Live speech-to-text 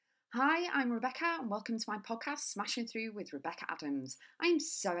Hi, I'm Rebecca, and welcome to my podcast, Smashing Through with Rebecca Adams. I am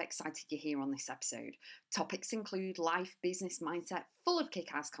so excited you're here on this episode. Topics include life, business, mindset, full of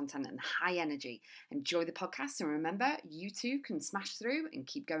kick-ass content and high energy. Enjoy the podcast, and remember, you too can smash through and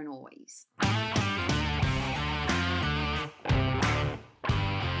keep going always.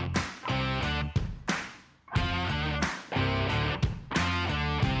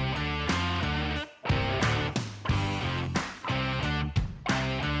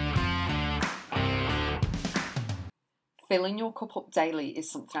 Filling your cup up daily is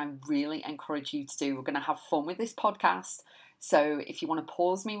something I really encourage you to do. We're going to have fun with this podcast. So if you want to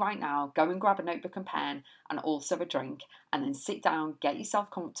pause me right now, go and grab a notebook and pen and also a drink, and then sit down, get yourself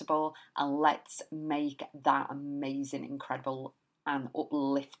comfortable, and let's make that amazing, incredible, and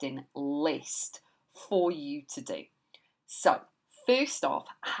uplifting list for you to do. So, first off,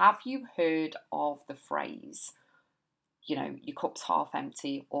 have you heard of the phrase, your cup's half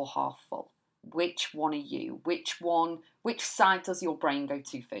empty or half full? Which one are you? Which side does your brain go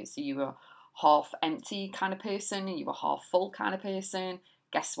to first? Are you a half empty kind of person? Are you a half full kind of person?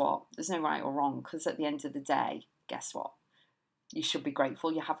 Guess what? There's no right or wrong, because at the end of the day, guess what? You should be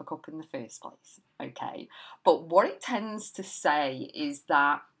grateful you have a cup in the first place, okay? But what it tends to say is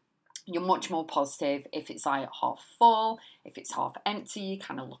that you're much more positive if it's like half full. If it's half empty, you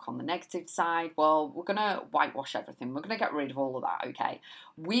kind of look on the negative side. Well, we're going to whitewash everything. We're going to get rid of all of that, okay?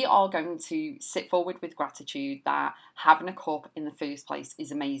 We are going to sit forward with gratitude that having a cup in the first place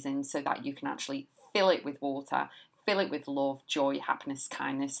is amazing, so that you can actually fill it with water, fill it with love, joy, happiness,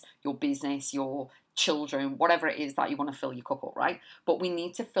 kindness, your business, your children, whatever it is that you want to fill your cup up, right? But we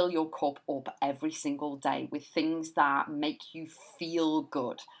need to fill your cup up every single day with things that make you feel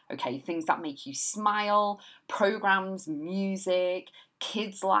good, okay? Things that make you smile, programs, music,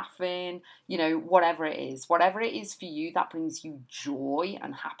 kids laughing, whatever it is. Whatever it is for you that brings you joy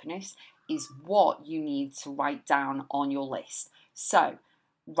and happiness is what you need to write down on your list. So,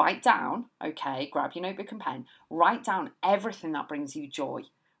 write down, okay, grab your notebook and pen, write down everything that brings you joy.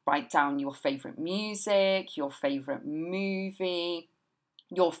 Write down your favourite music, your favourite movie,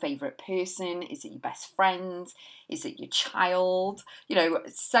 your favourite person. Is it your best friend? Is it your child?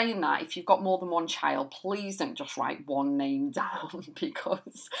 Saying that, if you've got more than one child, please don't just write one name down,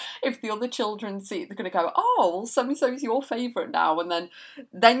 because if the other children see it, they're going to go, oh, well, so-and-so's your favourite now. And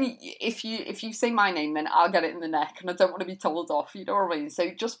then if you say my name, then I'll get it in the neck, and I don't want to be told off, you know what I mean?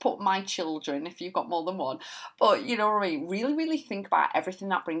 So just put my children if you've got more than one. But you know what I mean? Really, really think about everything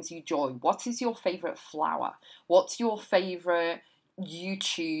that brings you joy. What is your favourite flower? What's your favourite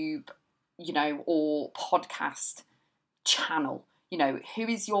YouTube, or podcast channel? Who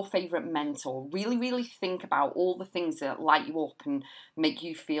is your favourite mentor? Really, really think about all the things that light you up and make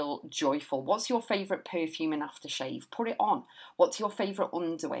you feel joyful. What's your favourite perfume and aftershave? Put it on. What's your favourite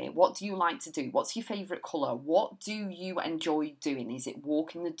underwear? What do you like to do? What's your favourite colour? What do you enjoy doing? Is it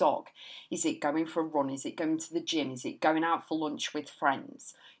walking the dog? Is it going for a run? Is it going to the gym? Is it going out for lunch with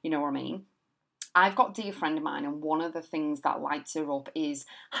friends? You know what I mean? I've got a dear friend of mine, and one of the things that lights her up is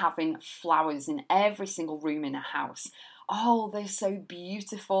having flowers in every single room in her house. Oh, they're so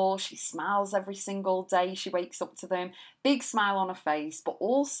beautiful. She smiles every single day she wakes up to them. Big smile on her face, but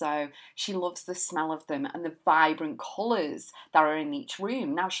also she loves the smell of them and the vibrant colours that are in each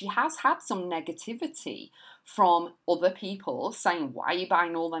room. Now, she has had some negativity from other people saying, why are you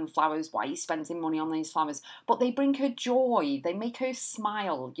buying all them flowers? Why are you spending money on these flowers? But they bring her joy. They make her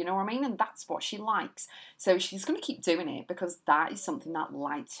smile, you know what I mean? And that's what she likes. So she's going to keep doing it, because that is something that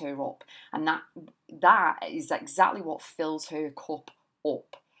lights her up. And that is exactly what fills her cup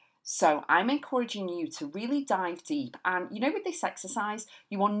up. So I'm encouraging you to really dive deep. And with this exercise,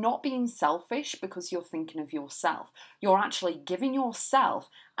 you are not being selfish because you're thinking of yourself. You're actually giving yourself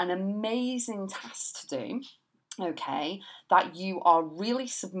an amazing task to do, okay, that you are really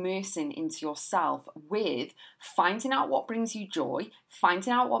submersing into yourself with finding out what brings you joy,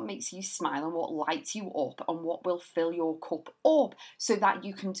 finding out what makes you smile and what lights you up and what will fill your cup up, so that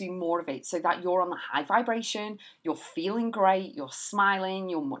you can do more of it, so that you're on the high vibration, you're feeling great, you're smiling,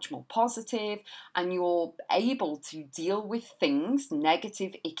 you're much more positive, and you're able to deal with things,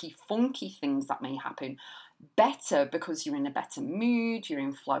 negative, icky, funky things that may happen, better, because you're in a better mood, you're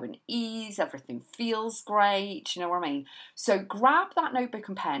in flow and ease, everything feels great, you know what I mean? So grab that notebook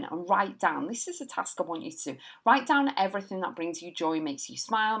and pen and write down, this is a task I want you to do, write down everything that brings you joy, makes you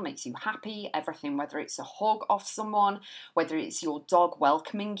smile, makes you happy, everything, whether it's a hug off someone, whether it's your dog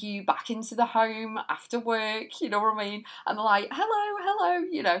welcoming you back into the home after work, you know what I mean? And they're like,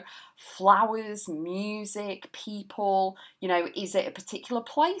 hello, flowers, music, people, is it a particular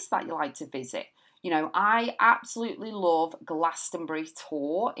place that you like to visit? I absolutely love Glastonbury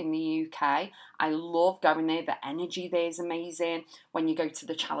Tour in the UK. I love going there. The energy there is amazing. When you go to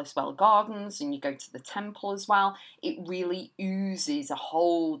the Chalice Well Gardens and you go to the temple as well, it really oozes a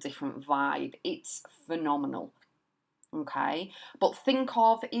whole different vibe. It's phenomenal. Okay, but think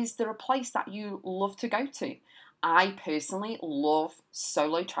of, is there a place that you love to go to? I personally love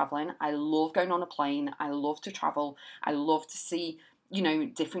solo traveling. I love going on a plane. I love to travel. I love to see,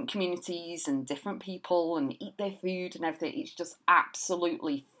 different communities and different people and eat their food and everything. It just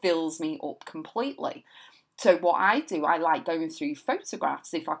absolutely fills me up completely. So what I do, I like going through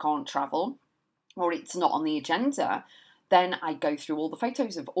photographs if I can't travel or it's not on the agenda. Then I go through all the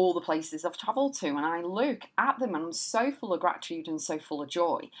photos of all the places I've travelled to and I look at them and I'm so full of gratitude and so full of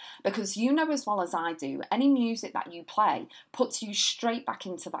joy because you know as well as I do, any music that you play puts you straight back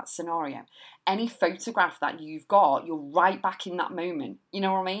into that scenario. Any photograph that you've got, you're right back in that moment. You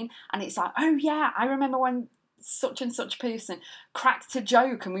know what I mean? And it's like, oh yeah, I remember when such and such person cracked a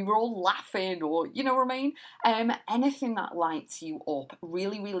joke and we were all laughing, or you know what I mean? Anything that lights you up,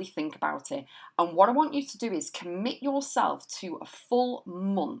 really, really think about it. And what I want you to do is commit yourself to a full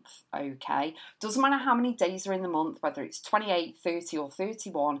month, okay? Doesn't matter how many days are in the month, whether it's 28, 30 or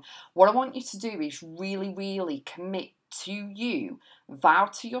 31. What I want you to do is really, really commit to you, vow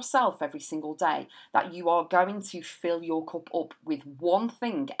to yourself every single day that you are going to fill your cup up with one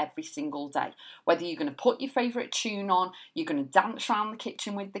thing every single day. Whether you're going to put your favourite tune on, you're going to dance around the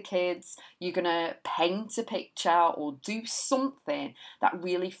kitchen with the kids, you're going to paint a picture or do something that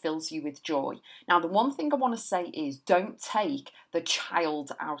really fills you with joy. Now, the one thing I want to say is don't take the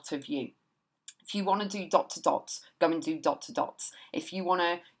child out of you. If you want to do dot to dots, go and do dot to dots. If you want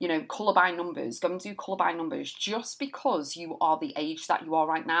to, colour by numbers, go and do colour by numbers. Just because you are the age that you are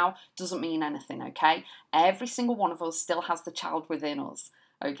right now doesn't mean anything, okay? Every single one of us still has the child within us.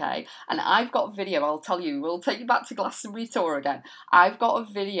 Okay, and I've got a video, I'll tell you, we'll take you back to Glastonbury Tour again. I've got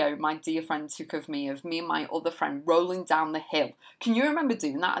a video my dear friend took of me and my other friend rolling down the hill. Can you remember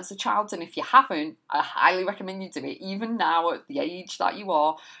doing that as a child? And if you haven't, I highly recommend you do it. Even now at the age that you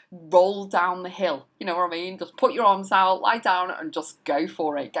are, roll down the hill. You know what I mean? Just put your arms out, lie down and just go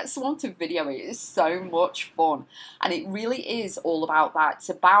for it. Get someone to video it. It's so much fun. And it really is all about that. It's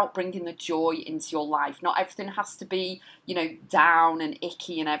about bringing the joy into your life. Not everything has to be, down and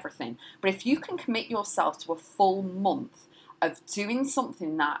icky and everything. But if you can commit yourself to a full month of doing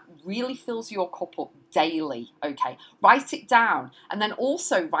something that really fills your cup up daily, okay, write it down and then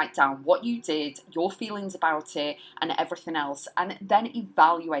also write down what you did, your feelings about it and everything else, and then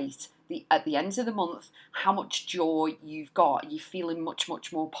evaluate at the end of the month how much joy you've got. Are you feeling much,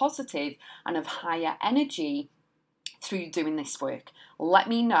 much more positive and of higher energy through doing this work? Let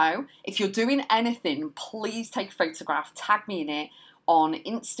me know. If you're doing anything, please take a photograph, tag me in it on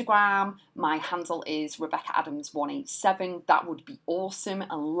Instagram. My handle is Rebecca Adams 187. That would be awesome.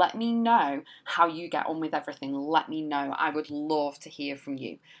 And let me know how you get on with everything. Let me know. I would love to hear from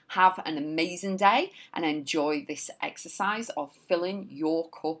you. Have an amazing day and enjoy this exercise of filling your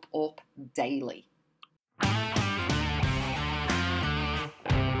cup up daily.